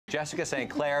Jessica saying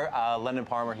Clair Lennon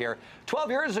Parham here. 12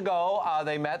 years ago,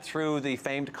 they met through the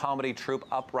famed comedy troupe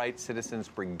Upright Citizens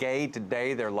Brigade.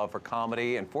 Today, their love for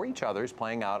comedy and for each other is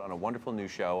playing out on a wonderful new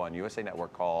show on USA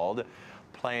Network called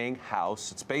Playing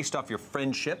House. It's based off your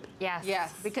friendship. Yes.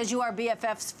 Yes. Because you are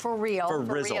BFFs for real. For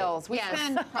reals. We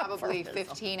spend probably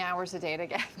 15 hours a day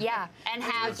together. Yeah, and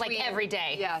have like every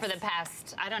day yes. for the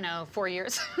past, I don't know, 4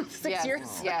 years, 6 yes.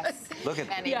 years. Yes. Look at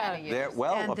many years.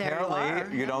 Well, And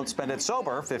apparently you don't spend it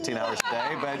sober 15 hours a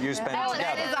day, but you spend it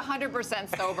together. That is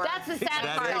 100% sober. That's the sad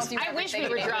That part. is. I wish we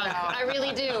were drunk. I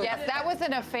really do. Yes, that was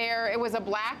an affair. It was a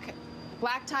black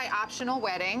tie optional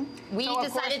wedding. We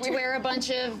decided to wear a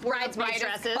bunch of bridesmaid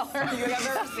dresses. You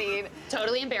have ever seen.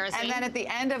 Totally embarrassing. And then at the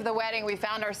end of the wedding, we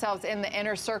found ourselves in the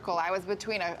inner circle. I was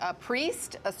between a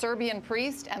priest, a Serbian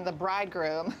priest, and the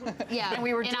bridegroom. Yeah, and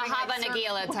we were in doing a Hava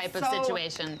Nagila type of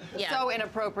situation. Yeah. So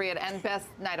inappropriate and best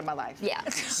night of my life. Yeah.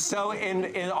 So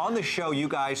on the show, you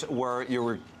guys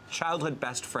were childhood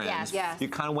best friends. Yes. Yes. You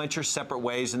kind of went your separate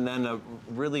ways, and then a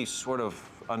really sort of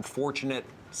unfortunate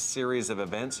series of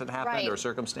events that happened or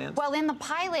circumstance? Well, in the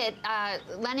pilot,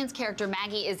 Lennon's character,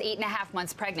 Maggie, is 8.5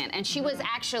 months pregnant, and she was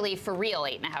actually for real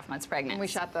 8.5 months pregnant. And we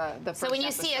shot the first So when you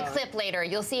see a episode. clip later,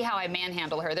 you'll see how I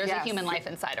manhandle her. There's a human life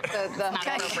inside of her. It's not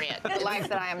appropriate. The life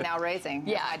that I am now raising.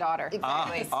 Yeah, my daughter.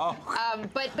 Exactly.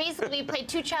 But basically, we played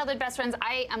two childhood best friends.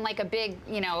 I am like a big,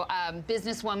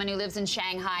 businesswoman who lives in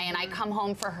Shanghai, and I come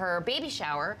home for her baby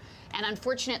shower. And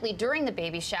unfortunately, during the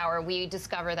baby shower, we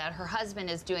discover that her husband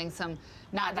is doing some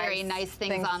not very nice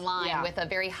things online with a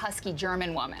very husky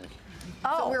German woman.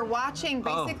 So we're watching,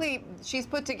 basically, she's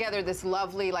put together this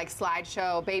lovely,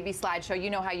 slideshow, baby slideshow.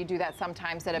 You know how you do that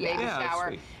sometimes at a baby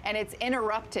shower. And it's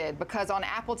interrupted because on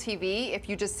Apple TV, if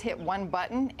you just hit one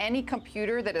button, any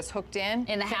computer that is hooked in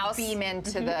the house beam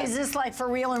into the... Is this like for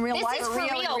real in real life? This is for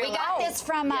real. We got this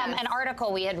from an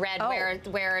article we had read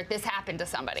where this happened to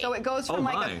somebody. So it goes from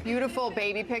a beautiful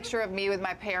baby picture of me with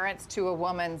my parents to a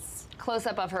woman's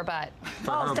close-up of her butt.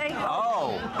 Wow.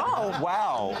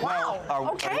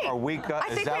 Well, okay. Are we?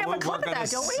 I think we have a clip of that,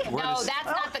 don't we? No, that's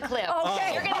not the clip.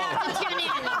 Okay. You're gonna have to tune in.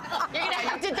 You're gonna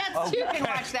have to. That's You can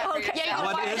watch that. Okay. Yeah, you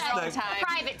can watch that time.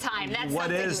 private time. That's What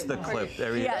something. is the clip?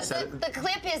 Yes. The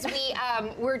clip is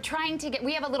we're trying to get.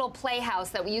 We have a little playhouse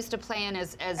that we used to play in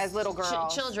as little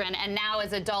girls, children, and now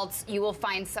as adults, you will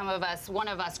find one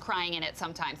of us crying in it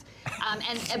sometimes.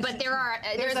 But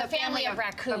there's a family of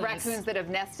raccoons that have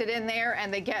nested in there,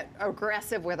 and they get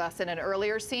aggressive with us in an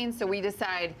earlier scene. So we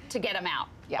decide to get them out.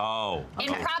 Yeah. Oh.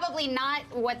 And probably not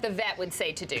what the vet would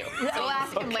say to do. So we'll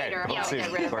ask him later. Let's see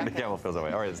Get rid of where the them. camel feels that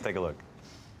way. All right, let's take a look.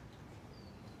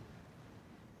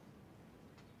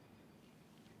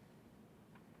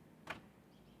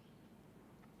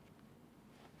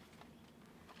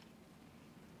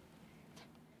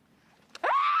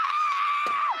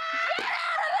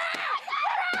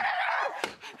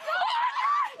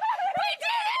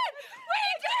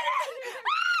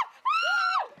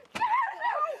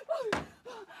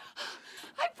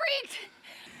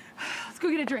 Let's go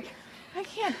get a drink. I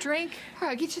can't drink. All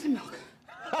right, I'll get you some milk.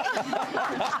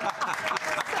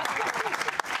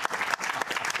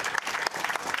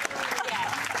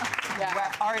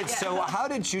 All right, so how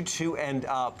did you two end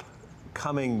up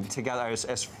coming together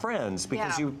as friends?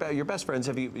 Because you're best friends.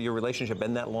 Have your relationship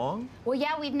been that long? Well,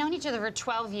 yeah, we've known each other for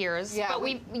 12 years, but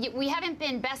we haven't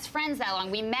been best friends that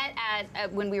long. We met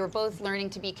at when we were both learning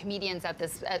to be comedians at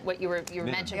what you were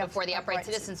mentioning before, the Upright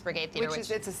Citizens Brigade Theater.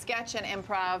 It's a sketch and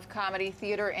improv comedy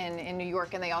theater in New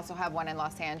York, and they also have one in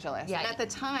Los Angeles. Yeah. And at the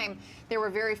time, there were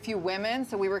very few women,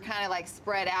 so we were kind of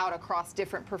spread out across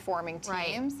different performing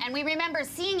teams. Right. And we remember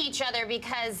seeing each other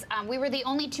because we were the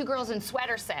only two girls in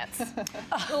sweater sets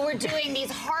who were doing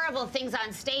these horrible things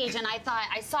on stage, and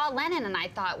I saw Lennon, and I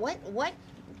thought, what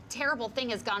terrible thing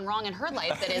has gone wrong in her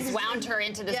life that has wound her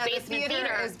into this basement the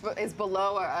theater is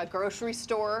below a grocery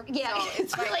store. Yeah, so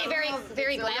it's really very it's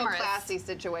glamorous. A real classy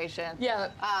situation. Yeah.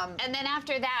 And then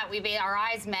after that, our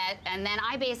eyes met, and then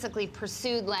I basically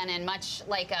pursued Lennon, much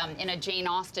like in a Jane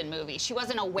Austen movie. She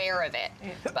wasn't aware of it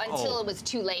until it was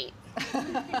too late.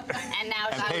 And now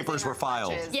papers were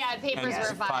filed. Yeah, papers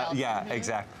were filed. Yeah,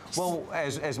 exactly. Well,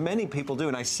 as many people do,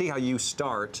 and I see how you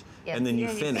start and then you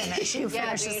finish. You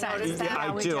finish the sentence.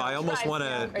 I do. I almost want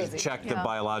to check the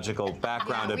biological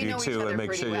background of you two and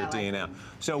make sure you're DNA.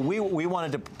 So we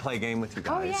wanted to play a game with you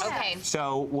guys. Oh, yeah. Okay.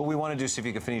 So what we want to do is see if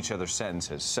you can finish each other's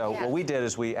sentences. So what we did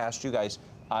is we asked you guys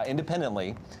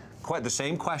independently quite the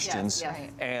same questions,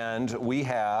 and we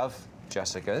have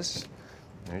Jessica's.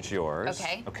 There's yours.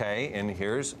 Okay. Okay, and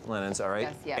here's Lennon's, all right?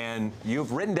 Yes. And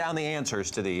you've written down the answers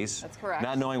to these. That's correct.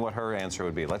 Not knowing what her answer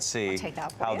would be. Let's see take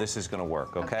that for how you. this is going to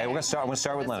work, okay? I'm going to start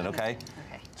with Lennon, okay?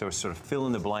 So it's sort of fill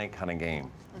in the blank kind of game.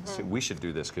 So we should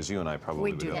do this because you and I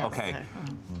probably would do. Yes. Okay.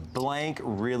 Blank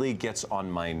really gets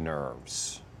on my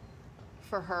nerves.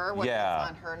 For her, what gets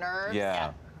on her nerves?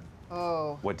 Yeah.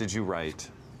 Oh. What did you write?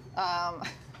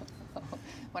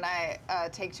 When I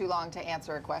take too long to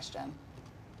answer a question.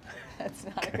 That's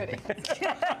not a good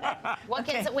answer. What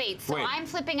gets it? Wait, so Wait. I'm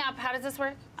flipping up. How does this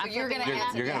work? So you're going to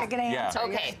answer. You're gonna answer.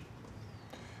 Okay.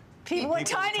 People with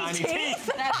People with tiny teeth.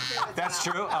 That's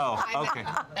true? Oh, okay.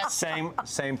 Same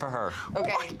for her.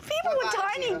 Okay. People with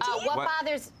tiny teeth. What What-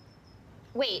 bothers?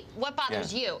 Wait, what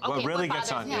bothers you? What Okay, really bothers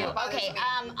gets on you? you? Okay.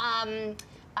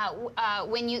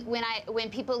 When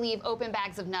people leave open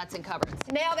bags of nuts in cupboards.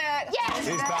 Nailed it. Yes.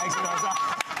 These bags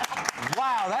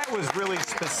wow, that was really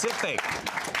specific.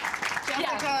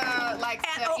 Jessica likes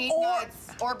to eat nuts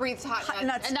or breathes hot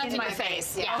nuts. Nuts in my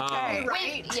face. Yeah. Okay.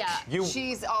 Right? Yeah.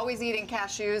 She's always eating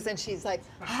cashews, and she's like,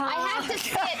 I have to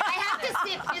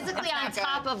sit physically on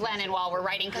top of Lennon while we're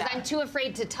writing because I'm too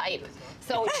afraid to type.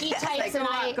 So he types and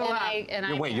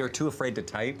I Wait, you're too afraid to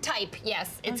type? type.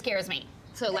 Yes, it scares me.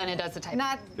 So Lennon does the type.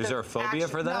 not. Is there a phobia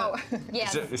for that? No.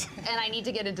 Yes, Is it- and I need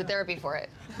to get into therapy for it.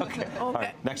 Okay. All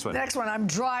right, next one. Next one, I'm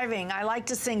driving. I like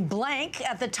to sing blank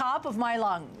at the top of my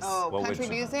lungs. Oh, What country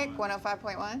would you- music,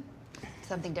 105.1.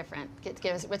 Something different.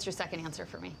 Give us, what's your second answer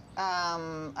for me?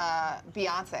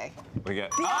 Beyonce. We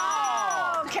get.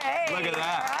 Oh! Okay. Look at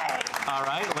that. All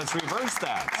right, let's reverse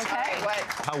that. Okay. What?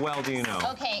 How well do you know?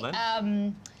 Okay,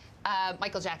 Lynn?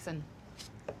 Michael Jackson.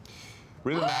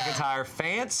 Reba McEntire,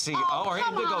 fancy. Oh,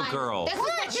 come Indigo on. Girl. This is What?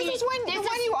 what This she. is one, the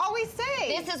one you always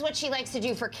say. This is what she likes to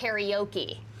do for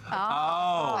karaoke.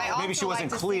 Oh, maybe also she wasn't like to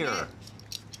sing clear. it.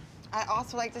 I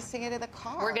also like to sing it in the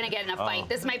car. We're gonna get in a fight.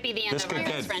 This might be the end This of our could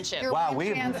get- friendship. Your Wow, one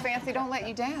we- chance fancy don't let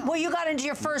you down. Well, you got into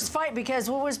your first fight because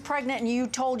what was pregnant and you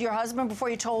told your husband before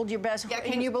you told your best Yeah,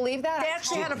 can you believe that? They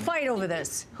actually had a fight over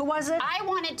this. Who was it? I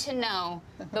wanted to know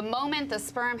the moment the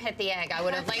sperm hit the egg. I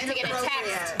would have liked to get a text.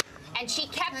 Inappropriate. And she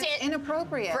kept That's it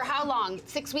inappropriate. for how long?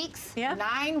 6 weeks? Yeah.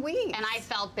 9 weeks. And I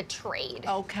felt betrayed.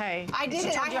 Okay. I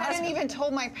didn't. I hadn't even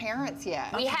told my parents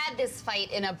yet. We had this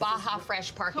fight in a Baja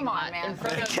Fresh parking Come on, lot man. in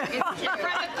front of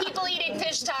people eating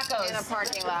fish tacos. In a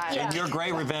parking lot. Yeah. And your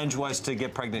great revenge was to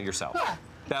get pregnant yourself. Yeah.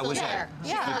 That was there. it.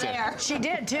 Yeah, That's it. there. She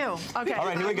did too. Okay. All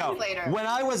right, here we go. Later. When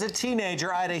I was a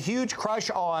teenager, I had a huge crush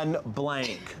on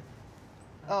blank.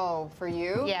 Oh, for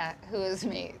you? Yeah, who is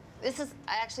me?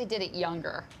 I actually did it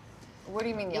younger. What do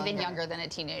you mean younger? Even younger than a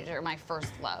teenager, my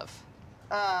first love.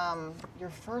 Your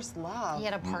first love. He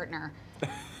had a partner.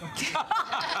 He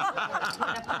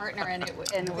had a partner, and it was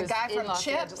The guy in from Los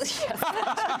Chips? Angeles. Yes.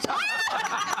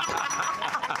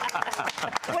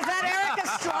 Was that Eric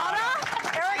Estrada?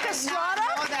 Eric Estrada?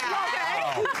 know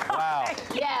that. Okay. Wow.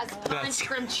 Yes, That's- punch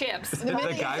from Chips. The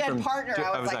minute you guy said from partner, Chip-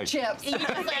 I was like, chips. You,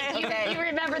 Okay. you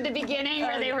remember the beginning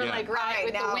where they were Yeah. like All right,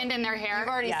 with the now, wind in their hair? You've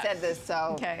already Yeah. said this,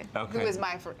 so. Okay. Okay. Who is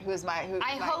my?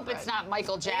 I hope it's not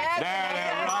Michael Jackson.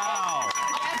 There, wow.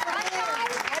 What do you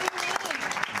mean?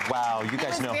 Wow, you He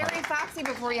guys was know very how. foxy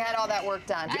before he had all that work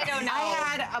done. I don't know. I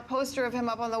had a poster of him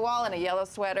up on the wall in a yellow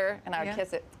sweater, and I would Yeah.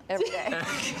 kiss it every day.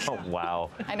 Oh, wow.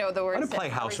 I know the words. I want to play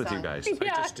to house every with you song. guys.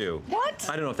 I just do. What?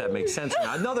 I don't know if that makes sense or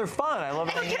not. No, they're fun. I love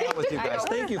hanging out with you guys.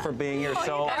 Thank you for being here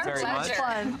so guys are very much.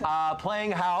 pleasure. Fun.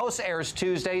 Playing House airs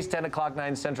Tuesdays, 10 o'clock,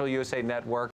 9 Central USA Network.